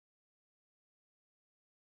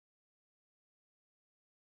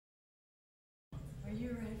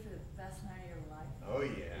best night of your life? Oh,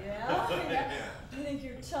 yeah. Yeah? Yeah? Do you think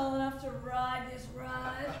you're tall enough to ride this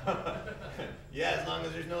ride? Yeah, as long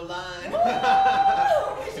as there's no line. Woo!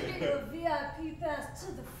 We should get you a VIP pass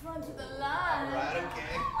to the front of the line. All right,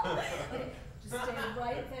 okay. Okay, just stay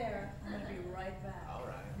right there. I'm going to be right back. All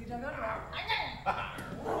right. You don't go to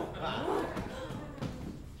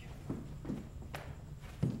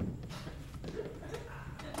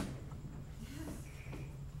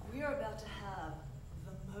We are about to have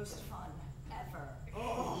the most fun ever.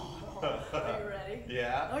 Oh. Are you ready?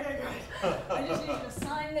 Yeah. Okay, great. I just need you to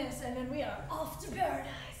sign this, and then we are off to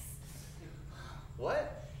paradise.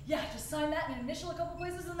 What? Yeah, just sign that and initial a couple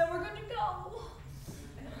places, and then we're good to go.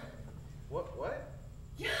 What?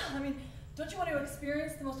 Yeah, I mean, don't you want to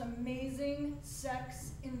experience the most amazing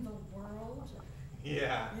sex in the world?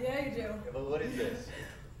 Yeah. Yeah, you do. Yeah, but what is this?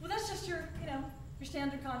 Well, that's just your, your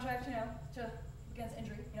standard contract, against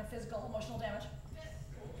injury, physical, emotional damage.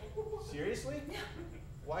 Seriously? Yeah.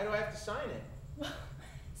 Why do I have to sign it? Well,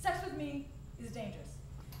 sex with me is dangerous.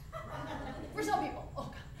 For some people. Oh,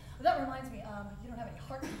 God. Well, that reminds me, you don't have any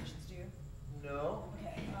heart conditions, do you? No.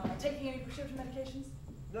 Okay. Taking any prescription medications?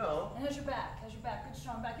 No. And how's your back? Good,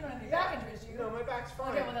 strong back. You don't have any back injuries, do you? No, my back's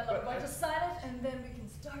fine. Okay, well, then look, just sign it, and then we can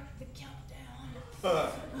start the countdown.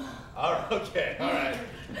 All right, okay, all right.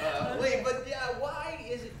 Wait, but yeah, why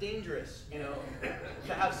is it dangerous,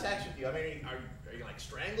 to have sex with you? I mean, are you gonna, like,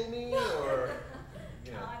 strangle me, or,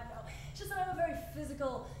 God, no. It's just that I'm a very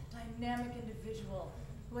physical, dynamic individual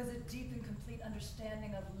who has a deep and complete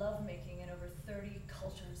understanding of lovemaking in over 30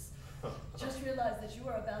 cultures. Just realize that you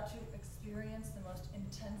are about to experience the most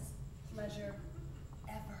intense pleasure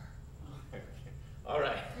ever. All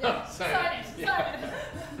right. Yeah, sign it. Yeah.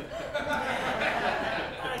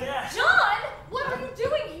 John, what are you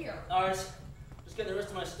doing here? Ours. Just getting the rest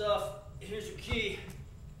of my stuff. Here's your key.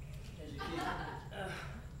 Here's your key.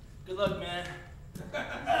 Good luck, man.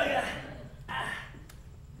 Oh, yeah.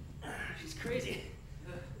 She's crazy,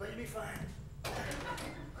 but you'll be fine.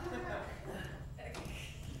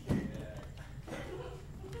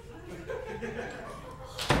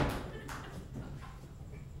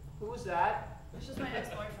 Who was that? It's just my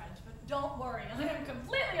ex-boyfriend, but don't worry, I am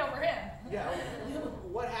completely over him. Yeah,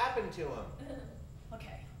 what happened to him?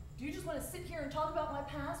 Okay, do you just want to sit here and talk about my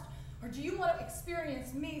past, or do you want to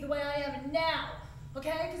experience me the way I am now?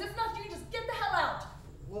 Okay, because if not, you can just get the hell out.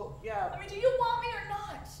 Well, yeah. I mean, do you want me or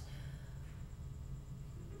not?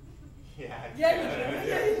 Yeah. Yeah, you do.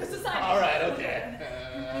 Yeah, you just decided. All right, okay.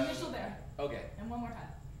 Initial there. Okay. And one more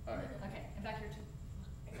time. All right. Okay, and back here too.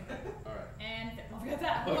 All right. And there. Don't forget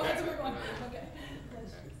that. Okay. Oh, that's a good one. Okay.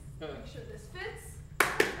 Let's just make sure this fits.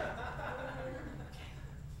 Okay.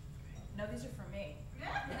 No, these are for me.